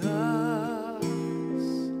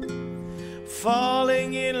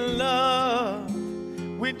 falling in love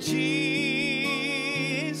with Jesus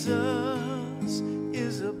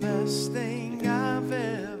is the best thing I've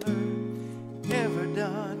ever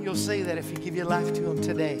done. You'll say that if you give your life to him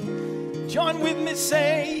today. Join with me,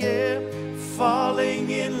 say, yeah,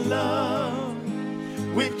 falling in love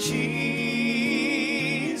with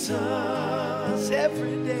Jesus.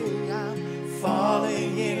 Every day I'm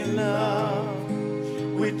falling in love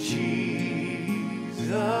with Jesus.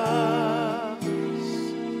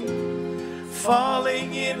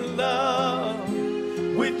 Falling in love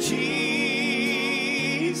with Jesus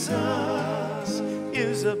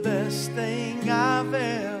is the best thing I've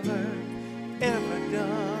ever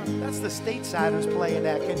done. That's the Statesiders playing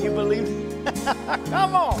that. Can you believe it?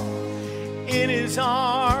 Come on. In his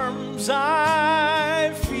arms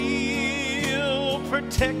I feel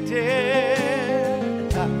protected.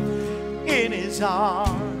 In his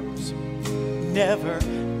arms, never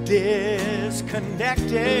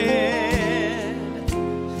disconnected.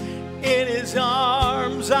 In his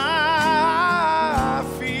arms I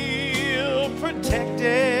feel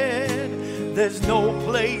protected. There's no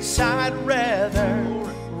place I'd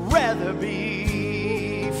rather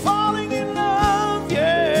be. Falling in love,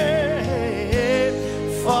 yeah.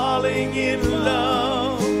 Falling in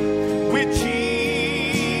love with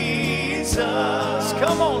Jesus.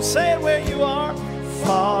 Come on, say it where you are.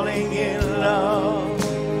 Falling in love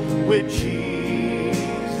with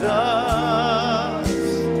Jesus.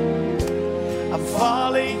 I'm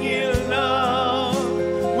falling in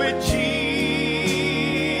love with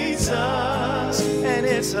Jesus, and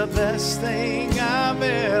it's the best thing I've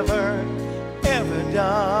ever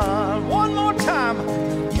done. One more time,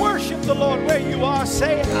 worship the Lord where you are.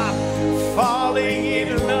 Say, I'm falling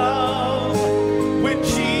in love with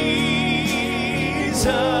Jesus.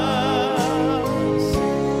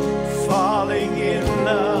 Falling in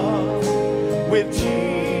love with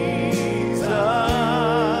Jesus.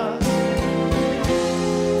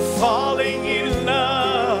 Falling in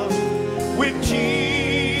love with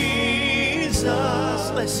Jesus.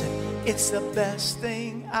 Listen, it's the best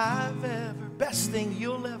thing best thing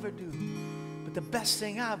you'll ever do, but the best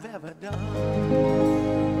thing I've ever done.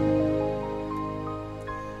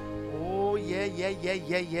 Oh, yeah.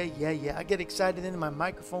 I get excited and my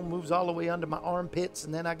microphone moves all the way under my armpits,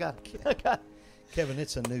 and then I got Kevin,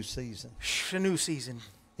 it's a new season. A new season.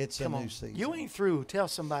 It's a new season. You ain't through. Tell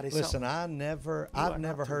somebody something. Listen, I've never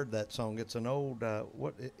heard that song. It's an old,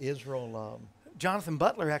 Israel... Jonathan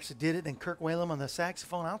Butler actually did it, and Kirk Whalum on the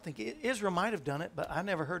saxophone. I don't think Israel might have done it, but I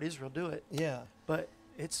never heard Israel do it. Yeah. But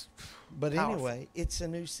it's But powerful. Anyway, it's a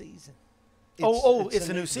new season. It's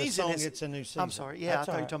a new season. It's a new season. I'm sorry. Yeah, I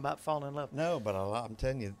thought you were talking about falling in love. No, but I'm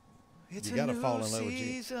telling you, It's you got to fall in love with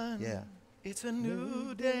Jesus. Yeah. It's a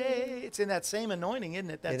new day. It's in that same anointing, isn't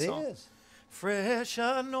it? That song. It is. Fresh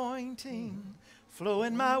anointing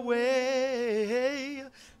flowing my way.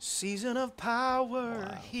 Season of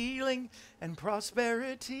power, healing, and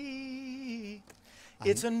prosperity.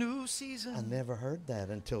 It's a new season. I never heard that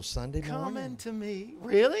until Sunday morning. Coming to me.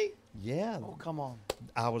 Really? Yeah. Oh, come on.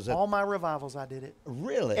 I was at all my revivals. I did it.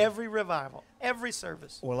 Really? Every revival, every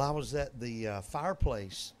service. Well, I was at the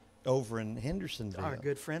fireplace over in Hendersonville. Our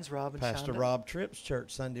good friends, Rob and Pastor Shonda. Rob Tripp's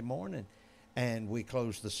church Sunday morning. And we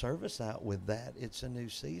closed the service out with that. It's a new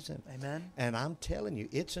season. Amen. And I'm telling you,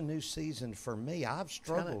 it's a new season for me. I've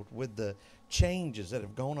struggled with the changes that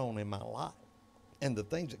have gone on in my life and the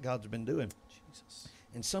things that God's been doing. Jesus.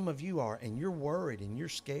 And some of you are, and you're worried and you're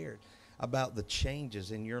scared about the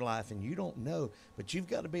changes in your life, and you don't know. But you've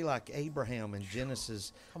got to be like Abraham in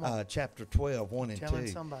Genesis chapter 12, 1 and 2.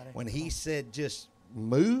 Somebody. When he said, just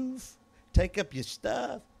move, take up your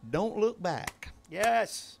stuff, don't look back.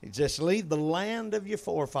 Yes. Just leave the land of your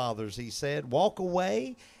forefathers, he said. Walk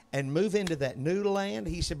away and move into that new land.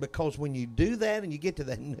 He said, because when you do that and you get to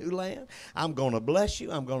that new land, I'm going to bless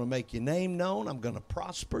you. I'm going to make your name known. I'm going to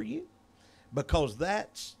prosper you. Because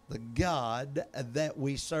that's the God that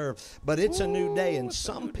we serve. But it's a new day, and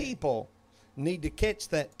some people need to catch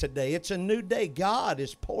that today. It's a new day. God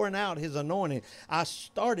is pouring out his anointing. I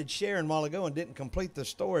started sharing a while ago and didn't complete the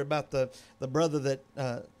story about the brother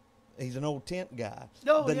that... he's an old tent guy.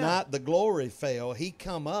 The night the glory fell, he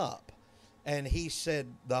come up and he said,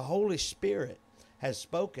 the Holy Spirit has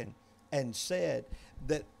spoken and said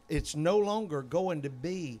that it's no longer going to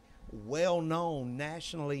be well-known,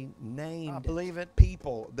 nationally named I believe it.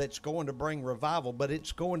 people that's going to bring revival, but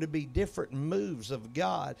it's going to be different moves of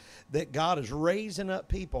God, that God is raising up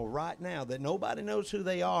people right now that nobody knows who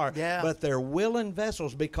they are, but they're willing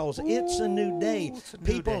vessels, because it's a new day.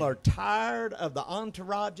 People are tired of the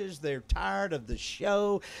entourages. They're tired of the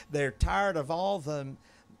show. They're tired of all the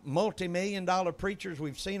multi-million-dollar preachers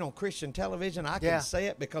we've seen on Christian television. I can say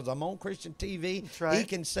it because I'm on Christian TV. That's right. He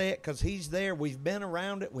can say it because he's there. We've been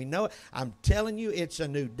around it. We know it. I'm telling you, it's a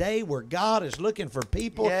new day where God is looking for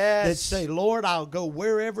people that say, Lord, I'll go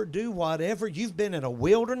wherever, do whatever. You've been in a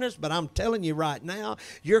wilderness, but I'm telling you right now,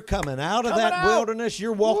 you're coming out of that wilderness.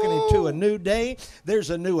 You're walking into a new day. There's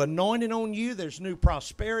a new anointing on you. There's new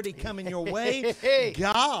prosperity coming your way.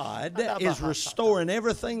 God is restoring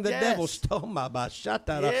everything the devil stole.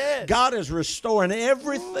 God is restoring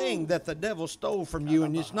everything that the devil stole from you,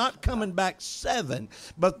 and it's not coming back 7,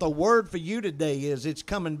 but the word for you today is it's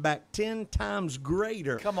coming back 10 times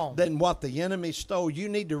greater than what the enemy stole. You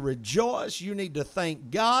need to rejoice. You need to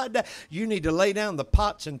thank God. You need to lay down the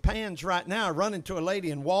pots and pans right now. I run into a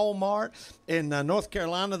lady in Walmart in North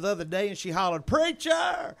Carolina the other day, and she hollered,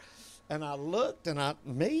 "Preacher!" And I looked, and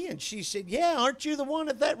and she said, "Yeah, aren't you the one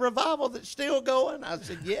at that revival that's still going?" I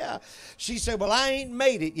said, "Yeah." She said, "Well, I ain't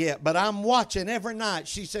made it yet, but I'm watching every night."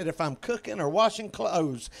 She said, "If I'm cooking or washing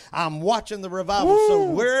clothes, I'm watching the revival." Woo! So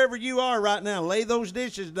wherever you are right now, lay those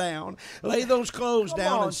dishes down, lay those clothes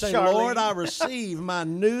down, and say, Charlie, "Lord, I receive my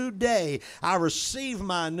new day. I receive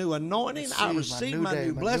my new anointing. I receive my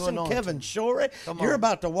new blessing." Kevin Shorey, you're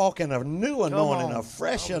about to walk in a new anointing, a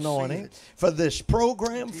fresh anointing for this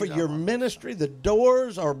program, for your ministry. The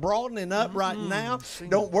doors are broadening up right now.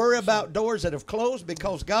 Don't worry about doors that have closed,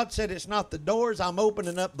 because God said it's not the doors. I'm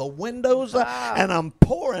opening up the windows and I'm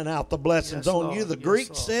pouring out the blessings on you. The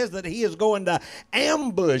Greek says that he is going to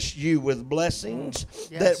ambush you with blessings,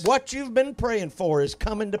 that what you've been praying for is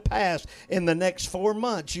coming to pass in the next 4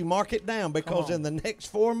 months. You mark it down, because in the next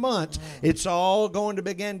 4 months it's all going to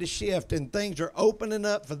begin to shift, and things are opening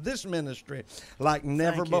up for this ministry like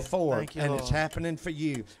never before. And it's happening for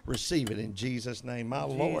you. Receive it in Jesus' name. My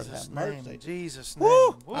Lord, have mercy. Jesus' name.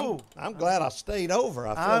 Woo! I'm glad I stayed over.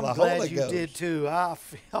 I feel the Holy Ghost. I'm glad you did too. I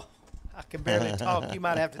can barely talk. You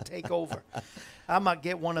might have to take over. I might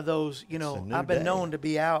get one of those. You know, I've been known to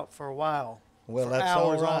be out for a while. Well, for that's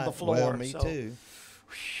hours all right. on the floor. Well, me too.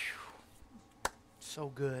 So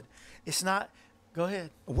good. It's not. Go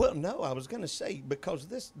ahead. Well, no, I was going to say, because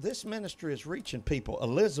this ministry is reaching people.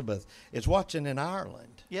 Elizabeth is watching in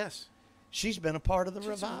Ireland. Yes. She's been a part of the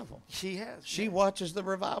revival. She has. She watches the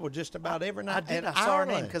revival just about every night. I saw her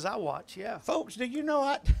name because I watch, Folks, do you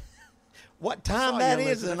know what time that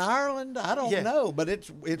is in Ireland? I don't know, but it's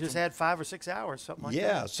just had 5 or 6 hours, something like that.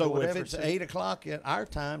 Yeah, so if it's 8 o'clock at our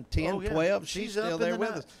time, 10, 12, she's still there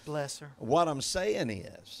with us. Bless her. What I'm saying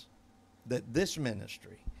is that this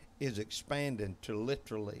ministry is expanding to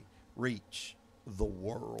literally reach the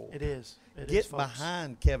world. It is. Get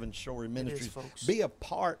behind Kevin Shorey Ministries. Be a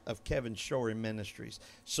part of Kevin Shorey Ministries.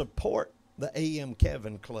 Support the AM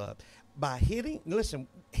Kevin Club by listen,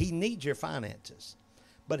 he needs your finances,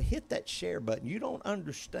 but hit that share button. You don't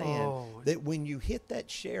understand that when you hit that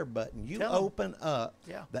share button, you open up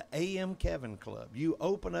the AM Kevin Club. You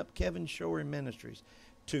open up Kevin Shorey Ministries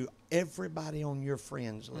to everybody on your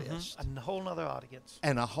friends list. And a whole nother audience.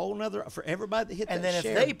 And a whole nother, for everybody that hit that share. And then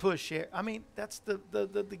if they push share, I mean, that's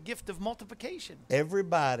the gift of multiplication.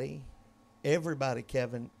 Everybody,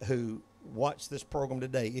 Kevin, who watched this program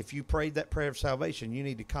today, if you prayed that prayer of salvation, you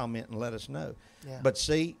need to comment and let us know. Yeah. But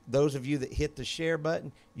see, those of you that hit the share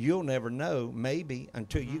button, you'll never know, maybe,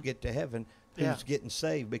 until you get to heaven, who's getting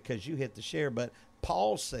saved because you hit the share button.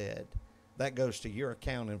 Paul said that goes to your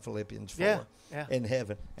account in Philippians 4 in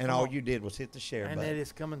heaven. And all you did was hit the share button. And it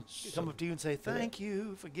is come up to you and say, thank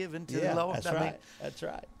you for giving to the Lord. That's right. That's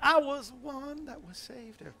right. I was one that was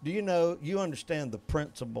saved. Do you understand the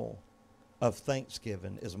principle of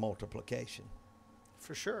Thanksgiving is multiplication?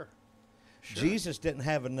 For sure. Jesus didn't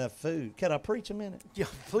have enough food. Can I preach a minute? Yeah,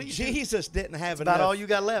 please. Jesus didn't have enough. About all you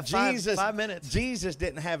got left. 5 minutes. Jesus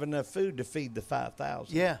didn't have enough food to feed the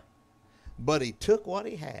 5,000. Yeah. But he took what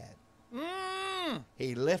he had.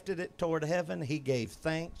 He lifted it toward heaven. He gave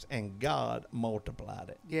thanks, and God multiplied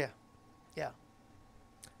it. Yeah. Yeah.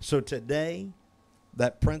 So today,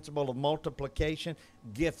 that principle of multiplication,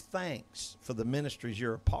 give thanks for the ministries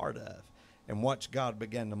you're a part of, and watch God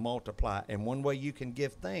begin to multiply. And one way you can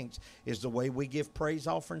give thanks is the way we give praise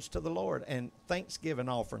offerings to the Lord. And Thanksgiving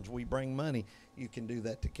offerings, we bring money. You can do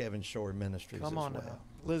that to Kevin Shorey Ministries as well. Come on now.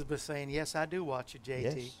 Elizabeth's saying, yes, I do watch it,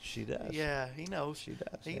 JT. Yes, she does. Yeah, he knows. She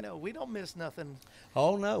does. He knows. We don't miss nothing.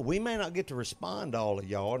 Oh, no. We may not get to respond to all of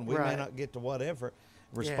y'all, and we may not get to whatever.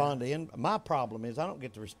 My problem is I don't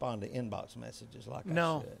get to respond to inbox messages like I should.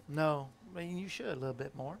 No. I mean, you should a little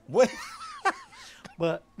bit more.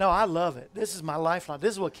 But, no, I love it. This is my lifeline.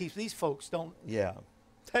 This is what keeps these folks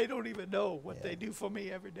they don't even know what they do for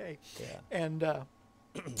me every day. Yeah. And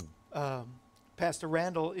Pastor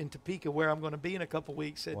Randall in Topeka, where I'm going to be in a couple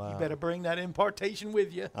weeks, said, Wow. you better bring that impartation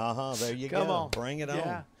with you. There you Come go. on. Bring it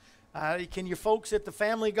Yeah. on. Can your folks at the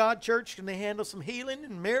Family God Church, can they handle some healing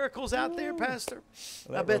and miracles out there, Pastor?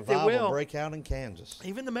 I Let bet they revival will. break out in Kansas.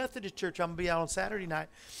 Even the Methodist Church, I'm going to be out on Saturday night.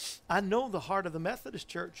 I know the heart of the Methodist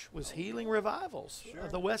Church was healing revivals of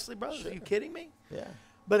the Wesley brothers. Are you kidding me? Yeah.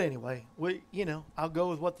 But anyway, I'll go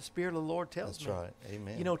with what the Spirit of the Lord tells That's me. right.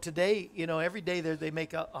 Amen. Today, every day they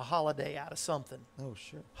make a holiday out of something. Oh,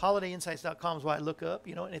 sure. HolidayInsights.com is what I look up,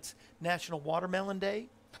 and it's National Watermelon Day.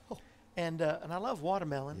 And I love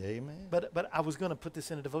watermelon. Yeah, amen. But I was going to put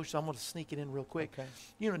this in a devotion, so I'm going to sneak it in real quick. Okay.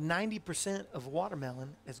 90% of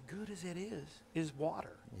watermelon, as good as it is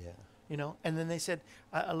water. Yeah. And then they said,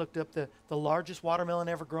 I looked up the largest watermelon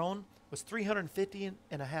ever grown was 350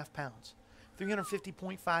 and a half pounds.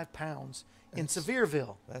 350.5 pounds in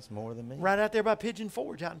Sevierville. That's more than me. Right out there by Pigeon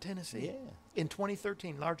Forge out in Tennessee. Yeah. In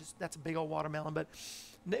 2013, largest, that's a big old watermelon. But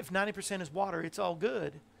if 90% is water, it's all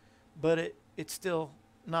good. But it's still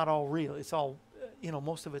not all real. It's all,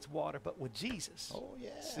 most of it's water. But with Jesus. Oh,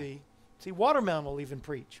 yeah. See, watermelon will even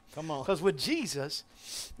preach. Come on. Because with Jesus,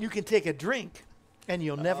 you can take a drink and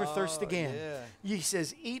you'll never thirst again. Yeah. He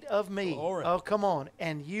says, eat of me. Glory. Oh, come on.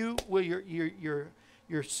 And you will,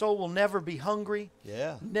 your soul will never be hungry.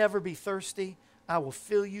 Yeah. Never be thirsty. I will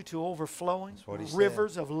fill you to overflowing. That's what he said.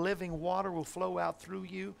 Rivers of living water will flow out through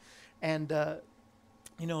you. And,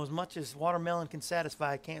 as much as watermelon can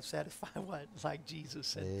satisfy, it can't satisfy what? Like Jesus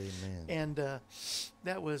said. Amen. And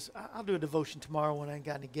I'll do a devotion tomorrow when I ain't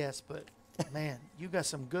got any guests. But, man, you got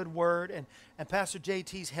some good word. And Pastor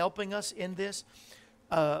JT's helping us in this.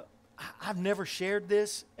 I've never shared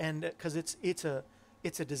this because it's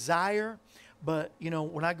a desire. But,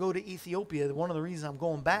 when I go to Ethiopia, one of the reasons I'm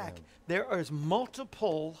going back, there is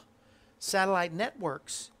multiple satellite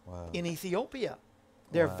networks in Ethiopia.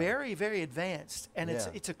 They're very, very advanced, and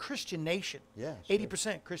it's a Christian nation. Yeah, sure.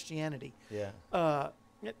 80% Christianity. Yeah.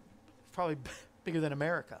 Probably bigger than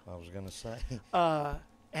America. I was going to say.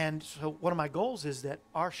 And so one of my goals is that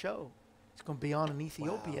our show is going to be on in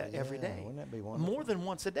Ethiopia every day. Wouldn't that be wonderful? More than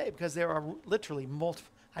once a day, because there are literally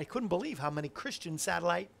multiple. I couldn't believe how many Christian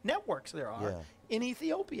satellite networks there are in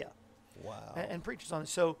Ethiopia. Wow. And preachers on it.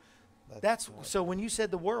 So so when you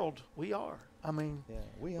said the world, we are. I mean,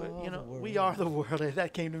 we are the world. we are the world.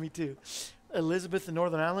 That came to me too. Elizabeth in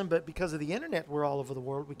Northern Ireland, but because of the internet, we're all over the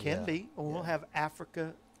world. We can be. And we'll have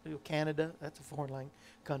Africa, Canada. That's a foreign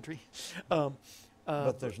country.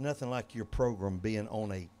 But there's nothing like your program being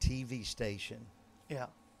on a TV station. Yeah.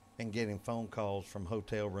 And getting phone calls from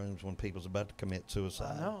hotel rooms when people's about to commit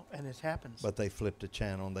suicide. I know, and it happens. But they flipped a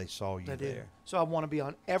channel and they saw you there. So I want to be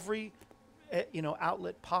on every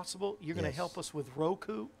outlet possible. You're going to help us with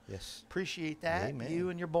Roku. Yes. Appreciate that. Amen.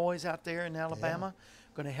 You and your boys out there in Alabama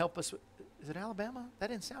going to help us. Is it Alabama?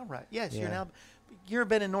 That didn't sound right. Yes, you're in Alabama. You've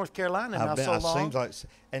been in North Carolina now so long. Seems like,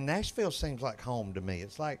 and Nashville seems like home to me.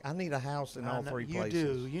 It's like I need a house in all three places.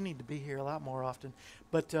 You do. You need to be here a lot more often.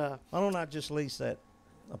 But why don't I just lease that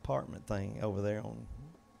apartment thing over there on?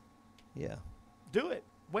 Yeah. Do it.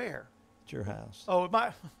 Where? At your house. Oh,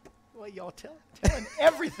 well, y'all telling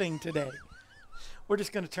everything today. We're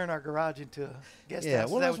just going to turn our garage into a guest house.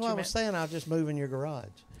 Well, that's what what I was saying. I'll just move in your garage.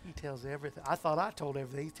 He tells everything. I thought I told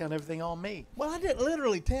everything. He's telling everything on me. Well, I didn't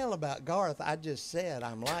literally tell about Garth. I just said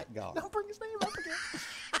I'm like Garth. Don't bring his name up again.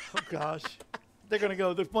 Oh, gosh. They're going to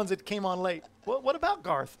go, the ones that came on late. What about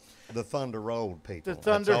Garth? The thunder rolled, people. The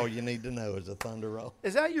thunder. That's all you need to know is the thunder roll.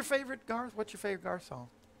 Is that your favorite Garth? What's your favorite Garth song?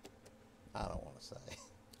 I don't want to say.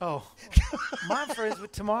 Oh. My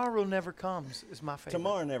favorite, Tomorrow Never Comes, is my favorite.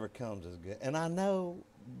 Tomorrow Never Comes is good. And I know,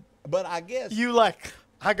 but I guess. You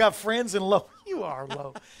I got friends in low. You are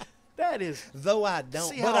low. That is. Though I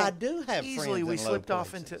don't, but I do have friends in low easily we slipped places.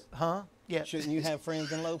 off into, huh? Yeah. Shouldn't you have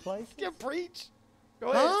friends in low places? Yeah, preach.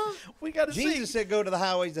 Go ahead. We got to see. Jesus said, go to the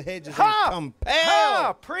highways, the hedges, and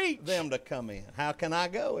compel preach. them to come in. How can I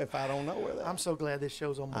go if I don't know where they are? I'm so glad this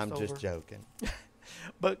show's almost over. I'm just joking.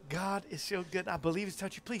 But God is so good. I believe He's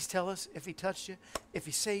touched you. Please tell us if He touched you, if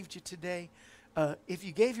He saved you today. If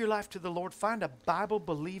you gave your life to the Lord, find a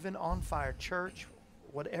Bible-believing, on-fire church.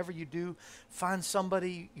 Whatever you do, find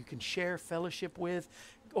somebody you can share fellowship with.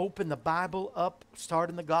 Open the Bible up, start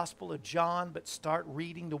in the Gospel of John, but start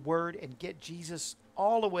reading the Word and get Jesus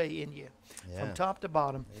all the way in you, from top to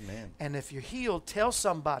bottom. Amen. And if you're healed, tell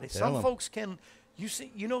somebody. Tell some them. folks can,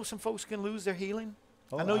 some folks can lose their healing.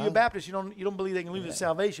 I know you're Baptist. You don't believe they can lose their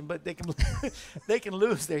salvation, but they can they can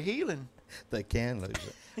lose their healing. They can lose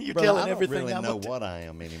it. You're Brother, telling I don't everything really I'm know up to. what I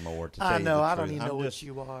am anymore. To tell I you know. the I don't truth. even know I'm what just,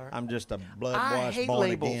 you are. I'm just a I blood-washed, hate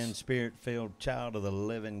born-again, labels. spirit-filled child of the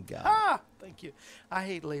living God. Ah, thank you. I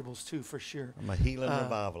hate labels too, for sure. I'm a healing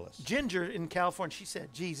revivalist. Ginger in California, she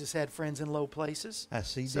said Jesus had friends in low places.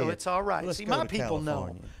 Yes, he So did. it's all right. Let's See, go my to people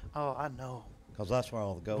California. know. Oh, I know. Because that's where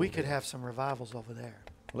all the gold We could is. have some revivals over there.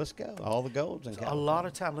 Let's go. All the gold's in A California. lot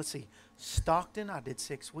of time. Let's see. Stockton, I did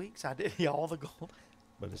 6 weeks. I did all the gold.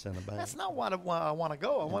 But it's in a bank. That's not why I want to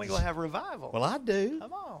go. I want to go have revival. Well, I do.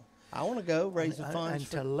 Come on. I want to go raise the And funds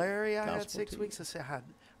for Tulare, I had gospel 6 team. weeks.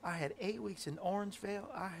 I had 8 weeks in Orangevale.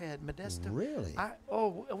 I had Modesto. Really?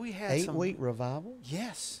 We had 8-week revival?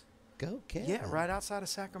 Yes. Go, Kevin. Yeah, right outside of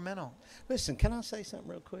Sacramento. Listen, can I say something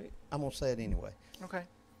real quick? I'm going to say it anyway. Okay.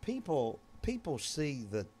 People see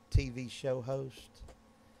the TV show host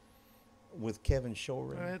with Kevin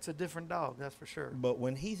Shorey, It's a different dog, that's for sure. but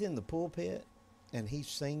when he's in the pulpit and he's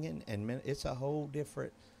singing, and it's a whole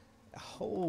different,